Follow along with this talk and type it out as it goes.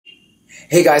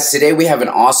Hey guys, today we have an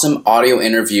awesome audio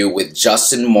interview with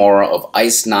Justin Morrow of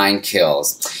Ice 9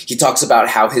 Kills. He talks about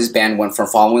how his band went from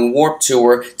following Warped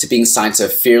Tour to being signed to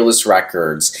Fearless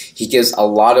Records. He gives a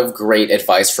lot of great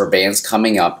advice for bands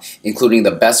coming up, including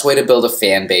the best way to build a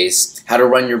fan base, how to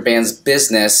run your band's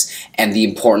business, and the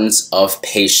importance of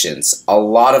patience. A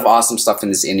lot of awesome stuff in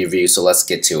this interview, so let's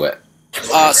get to it.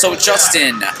 So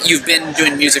Justin, you've been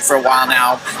doing music for a while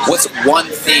now. What's one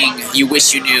thing you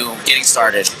wish you knew getting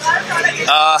started?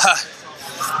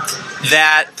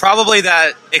 That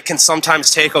it can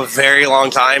sometimes take a very long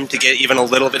time to get even a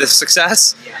little bit of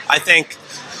success. I think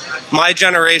my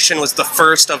generation was the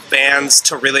first of bands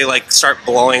to really start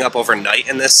blowing up overnight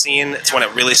in this scene. It's when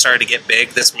it really started to get big,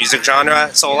 this music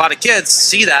genre. So a lot of kids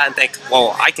see that and think,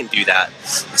 well, I can do that.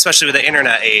 Especially with the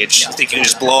internet age. I think you can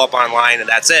just blow up online and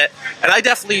that's it. And I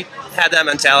definitely had that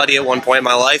mentality at one point in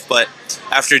my life, but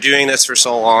after doing this for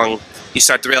so long, you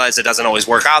start to realize it doesn't always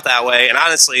work out that way. And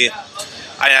honestly,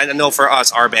 I know for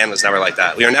us, our band was never like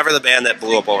that. We were never the band that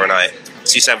blew up overnight.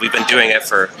 As you said, we've been doing it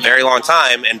for a very long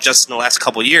time, and just in the last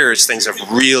couple of years, things have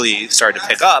really started to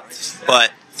pick up.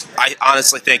 But I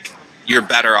honestly think you're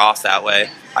better off that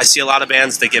way. I see a lot of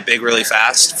bands that get big really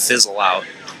fast, fizzle out.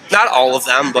 Not all of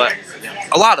them, but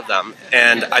a lot of them.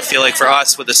 And I feel like for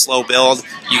us, with a slow build,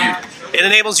 it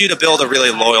enables you to build a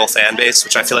really loyal fan base,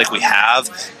 which I feel like we have.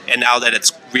 And now that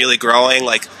it's really growing,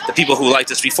 like the people who liked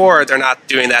us before, they're not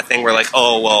doing that thing where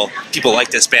oh, well, people like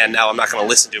this band now, I'm not going to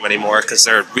listen to them anymore, because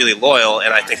they're really loyal.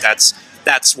 And I think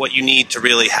that's what you need to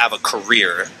really have a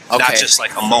career, not just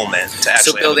like a moment to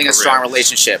actually. So building a strong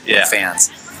relationship with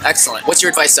fans. Excellent. What's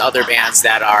your advice to other bands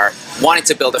that are wanting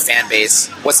to build a fan base?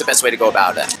 What's the best way to go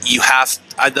about it? You have,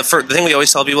 the thing we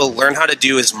always tell people, learn how to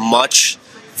do as much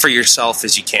for yourself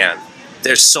as you can.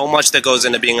 There's so much that goes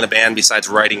into being in a band besides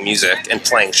writing music and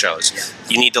playing shows.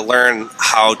 You need to learn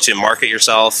how to market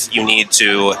yourself. You need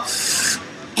to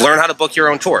learn how to book your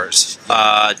own tours,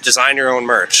 design your own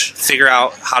merch, figure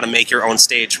out how to make your own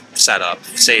stage setup,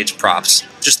 stage props,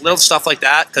 just little stuff like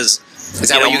that. Because is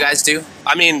that what you guys do?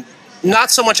 I mean,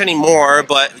 not so much anymore,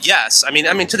 but yes. I mean,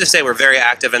 to this day, we're very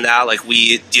active in that. Like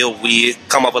we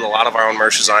come up with a lot of our own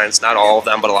merch designs. Not all of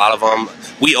them, but a lot of them.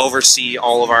 We oversee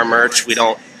all of our merch. We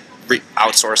don't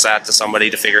outsource that to somebody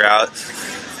to figure out.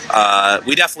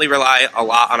 We definitely rely a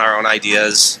lot on our own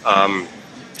ideas.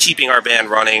 Keeping our band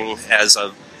running as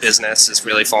a business is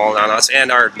really falling on us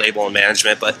and our label and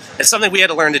management, but it's something we had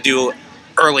to learn to do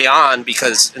early on,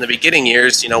 because in the beginning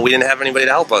years, we didn't have anybody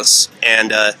to help us.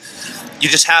 And you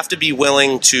just have to be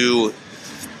willing to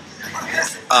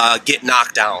get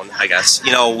knocked down, I guess.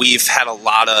 We've had a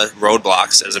lot of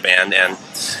roadblocks as a band, and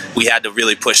we had to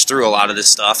really push through a lot of this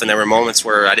stuff, and there were moments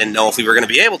where I didn't know if we were going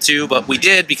to be able to, but we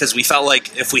did, because we felt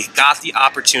like if we got the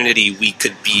opportunity, we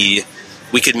could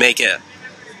make it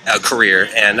a career.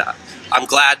 And I'm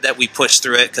glad that we pushed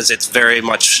through it, because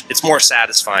it's more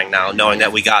satisfying now knowing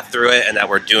that we got through it and that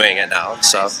we're doing it now.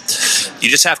 So you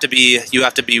just have to be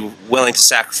willing to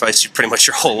sacrifice pretty much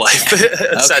your whole life,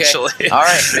 essentially. Okay. All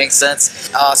right, makes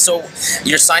sense. So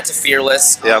you're signed to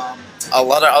Fearless. Yep. A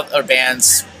lot of other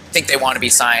bands think they want to be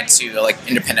signed to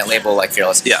independent label like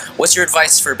Fearless. Yeah. What's your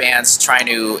advice for bands trying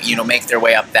to make their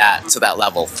way up to that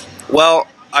level? Well,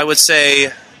 I would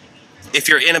say, if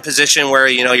you're in a position where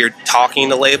you're talking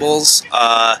to labels,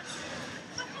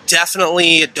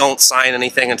 definitely don't sign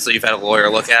anything until you've had a lawyer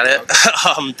look at it.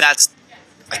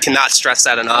 I cannot stress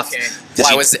that enough. Okay.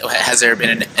 Has there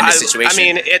been a situation? I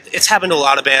mean, it's happened to a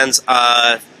lot of bands.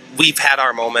 We've had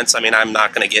our moments. I mean, I'm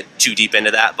not going to get too deep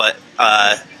into that, but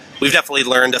we've definitely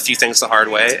learned a few things the hard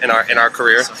way in our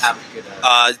career. So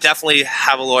definitely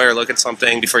have a lawyer look at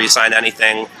something before you sign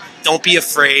anything. Don't be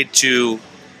afraid to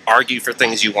argue for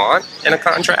things you want in a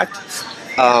contract.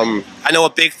 I know a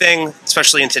big thing,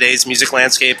 especially in today's music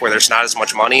landscape where there's not as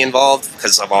much money involved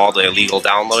because of all the illegal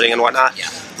downloading and whatnot. Yeah.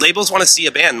 Labels want to see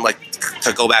a band,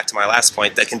 to go back to my last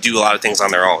point, that can do a lot of things on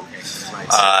their own.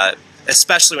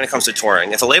 Especially when it comes to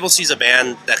touring. If a label sees a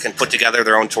band that can put together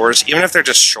their own tours, even if they're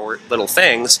just short little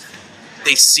things,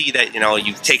 they see that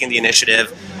you've taken the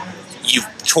initiative, you've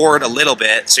toured a little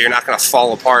bit, so you're not going to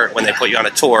fall apart when they put you on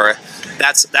a tour.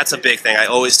 That's a big thing. I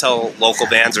always tell local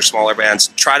bands or smaller bands,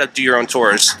 try to do your own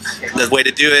tours. The way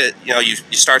to do it, you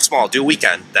start small, do a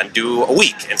weekend, then do a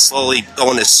week, and slowly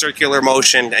go in this circular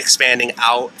motion, expanding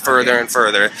out further and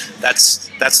further.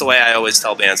 That's the way I always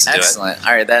tell bands to do it. Excellent.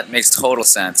 All right, that makes total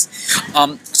sense.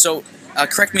 So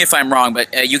correct me if I'm wrong,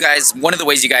 but you guys, one of the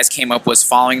ways you guys came up was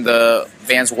following the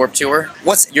Vans Warped Tour.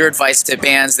 What's your advice to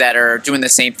bands that are doing the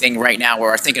same thing right now or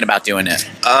are thinking about doing it?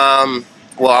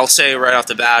 Well, I'll say right off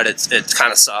the bat, it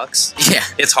kind of sucks. Yeah.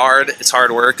 It's hard. It's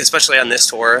hard work, especially on this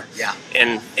tour. Yeah.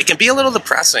 And it can be a little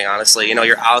depressing, honestly. You know,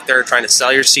 you're out there trying to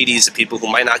sell your CDs to people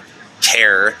who might not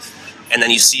care, and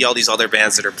then you see all these other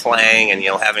bands that are playing and, you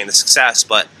know, having the success.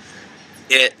 But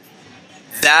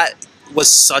that was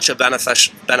such a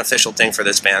beneficial thing for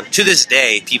this band. To this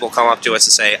day, people come up to us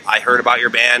and say, I heard about your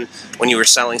band when you were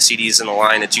selling CDs in the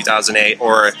line in 2008,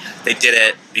 or they did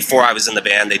it before I was in the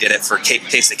band. They did it for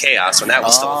Taste of Chaos when that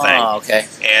was still a thing. Oh, okay.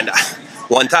 And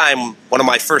one time, one of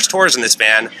my first tours in this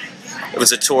band, it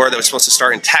was a tour that was supposed to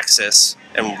start in Texas,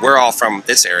 and we're all from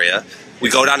this area. We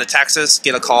go down to Texas,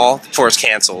 get a call, the tour is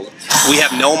canceled. We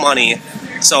have no money,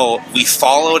 so we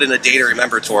followed in a Day to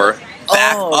Remember tour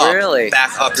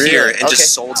back up here and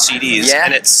just sold CDs. Yeah.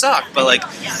 And it sucked, but like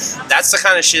that's the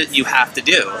kind of shit you have to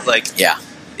do. Like, yeah.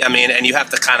 I mean, and you have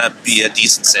to kind of be a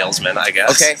decent salesman, I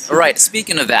guess. Okay, all right.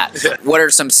 Speaking of that, what are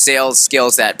some sales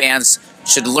skills that bands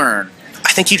should learn?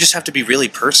 I think you just have to be really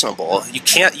personable. You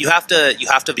can't. You have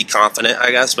to be confident,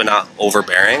 I guess, but not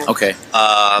overbearing. Okay.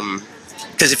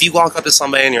 Because if you walk up to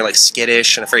somebody and you're like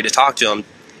skittish and afraid to talk to them,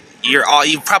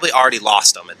 you've probably already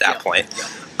lost them at that point.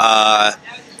 Yeah.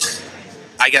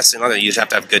 I guess you just have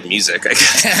to have good music.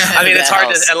 I mean, it's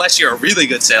hard to, unless you're a really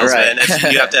good salesman.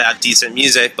 Right. You have to have decent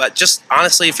music. But just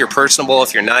honestly, if you're personable,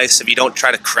 if you're nice, if you don't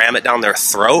try to cram it down their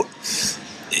throat,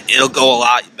 it'll go a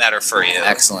lot better for you.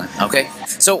 Excellent. Okay.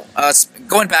 So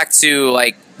going back to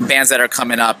like bands that are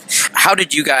coming up, how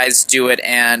did you guys do it,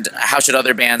 and how should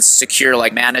other bands secure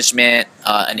like management,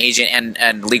 an agent,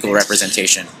 and legal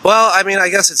representation? Well, I mean, I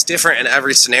guess it's different in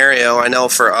every scenario. I know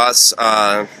for us,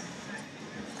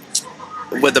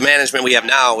 with the management we have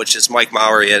now, which is Mike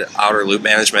Mowery at Outer Loop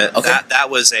Management, that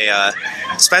was a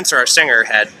Spencer, our singer,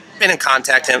 had been in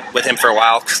contact with him for a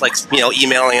while, like, you know,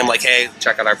 emailing him like, hey,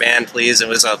 check out our band, please. It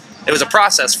was a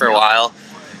process for a while,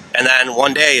 and then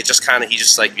one day it just kind of, he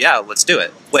just like, yeah, let's do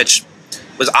it, which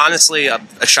was honestly a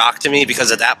shock to me,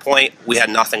 because at that point we had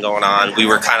nothing going on. We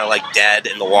were kind of like dead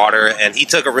in the water, and he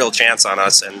took a real chance on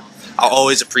us, and I'll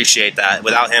always appreciate that.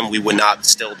 Without him, we would not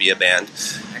still be a band.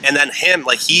 And then him,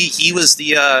 like he was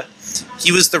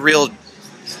the real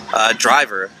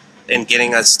driver in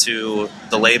getting us to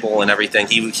the label and everything.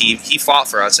 He fought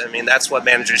for us. I mean, that's what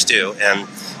managers do, and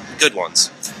good ones.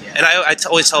 And I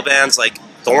always tell bands, like,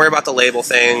 don't worry about the label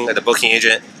thing or the booking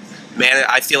agent.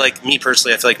 I feel like, me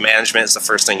personally, I feel like management is the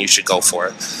first thing you should go for,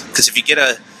 because if you get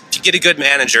a good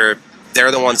manager,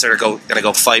 they're the ones that are going to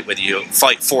go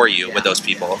fight for you with those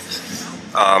people.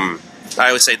 I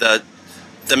always say the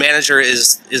manager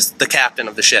is the captain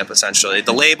of the ship, essentially.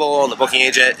 The label and the booking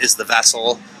agent is the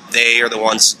vessel. They are the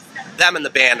ones, them and the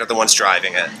band are the ones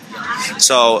driving it.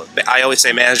 So I always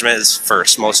say management is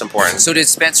first, most important. So did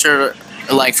Spencer,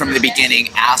 like, from the beginning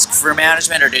ask for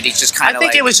management, or did he just kind of, I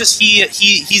think it was just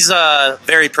he's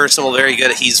very personal, very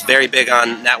good. He's very big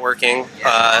on networking.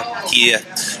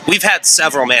 We've had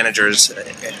several managers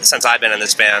since I've been in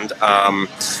this band.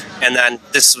 And then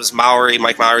this was Mowery.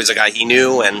 Mike Mowery's a guy he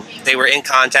knew, and they were in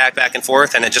contact back and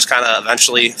forth, and it just kind of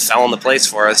eventually fell into place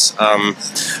for us.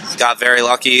 Got very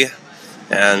lucky,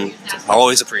 and I'll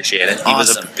always appreciate it. He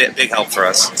was a big help for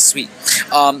us. Sweet.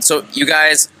 So you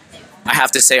guys, I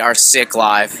have to say, are sick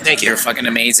live. Thank you. You're fucking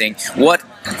amazing.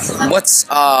 What's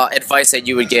advice that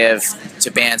you would give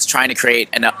to bands trying to create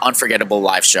an unforgettable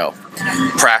live show?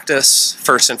 Practice,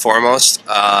 first and foremost.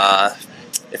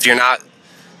 If you're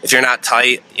not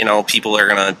tight, you know, people are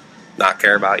gonna not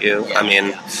care about you. I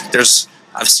mean,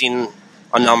 I've seen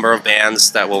a number of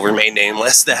bands that will remain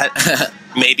nameless that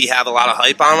maybe have a lot of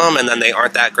hype on them, and then they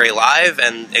aren't that great live,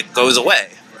 and it goes away.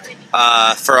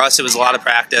 For us, it was a lot of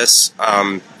practice.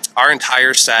 Our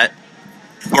entire set,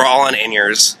 we're all on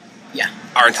in-ears. Yeah.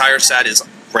 Our entire set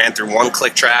ran through one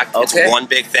click track. Okay. It's one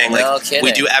big thing. No Like, kidding.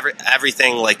 we do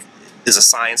everything, like, is a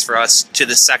science for us. To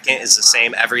the second is the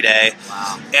same every day.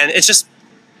 Wow. And it's just,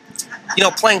 you know,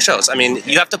 playing shows. I mean,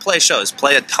 you have to play shows.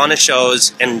 Play a ton of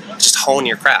shows and just hone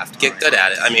your craft. Get good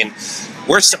at it. I mean,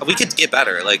 we could get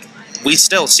better. Like, we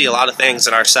still see a lot of things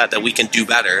in our set that we can do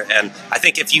better. And I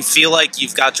think if you feel like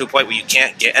you've got to a point where you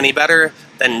can't get any better,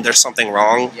 then there's something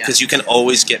wrong, because you can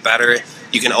always get better.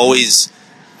 You can always,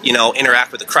 you know,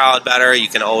 interact with the crowd better. You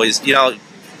can always, you know,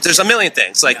 there's a million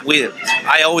things. Like,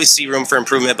 I always see room for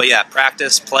improvement. But yeah,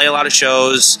 practice, play a lot of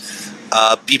shows,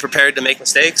 be prepared to make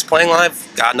mistakes playing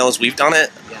live. God knows we've done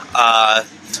it.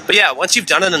 But yeah, once you've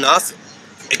done it enough,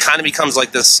 it kind of becomes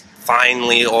like this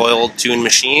finely oiled tuned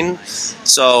machine.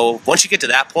 So once you get to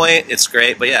that point, it's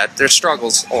great. But yeah, there's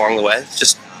struggles along the way.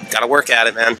 Just gotta work at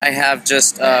it, man. I have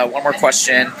just one more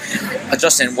question.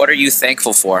 Justin, what are you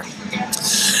thankful for?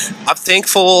 I'm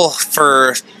thankful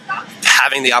for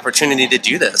having the opportunity to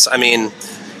do this. I mean,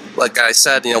 like I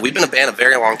said, you know, we've been a band a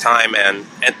very long time, and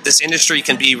this industry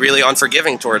can be really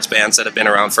unforgiving towards bands that have been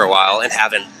around for a while and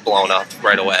haven't blown up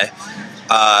right away.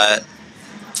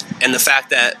 And the fact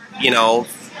that, you know,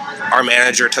 our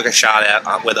manager took a shot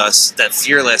at with us, that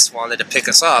Fearless wanted to pick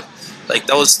us up, like,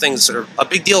 those things are a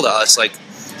big deal to us. Like,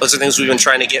 those are things we've been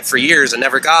trying to get for years and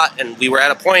never got, and we were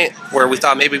at a point where we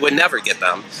thought maybe we'd never get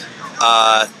them.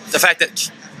 The fact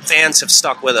that fans have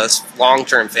stuck with us,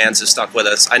 long-term fans have stuck with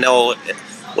us. I know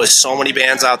with so many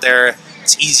bands out there,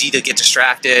 it's easy to get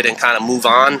distracted and kind of move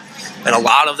on, and a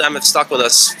lot of them have stuck with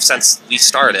us since we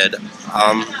started.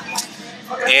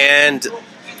 And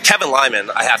Kevin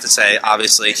Lyman, I have to say,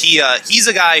 obviously, he's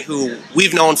a guy who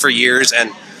we've known for years,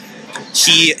 and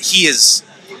he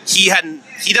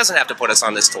doesn't have to put us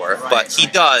on this tour, but he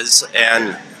does,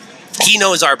 and he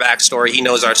knows our backstory, he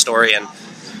knows our story, and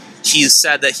he's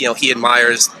said that, you know, he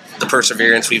admires the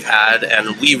perseverance we've had,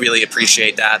 and we really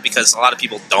appreciate that, because a lot of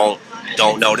people don't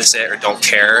notice it or don't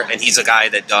care, and he's a guy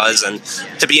that does, and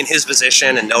to be in his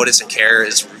position and notice and care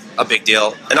is a big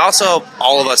deal. And also,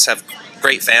 all of us have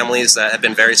great families that have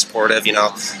been very supportive. You know,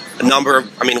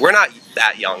 I mean, we're not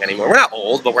that young anymore. We're not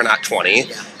old, but we're not 20.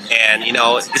 And, you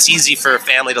know, it's easy for a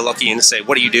family to look at you and say,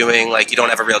 what are you doing? Like, you don't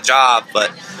have a real job.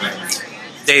 But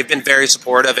they've been very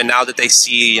supportive, and now that they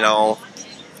see, you know,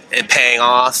 it paying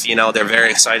off, you know, they're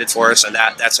very excited for us, and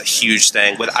that's a huge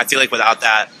thing. I feel like without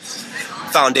that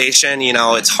foundation, you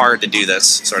know, it's hard to do this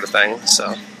sort of thing.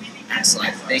 So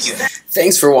excellent. Thank you.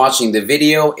 Thanks for watching the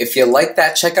video. If you like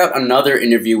that, check out another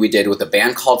interview we did with a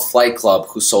band called Flight Club,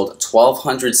 who sold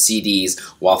 1,200 CDs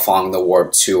while following the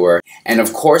Warped Tour. And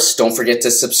of course, don't forget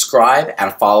to subscribe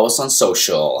and follow us on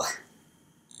social.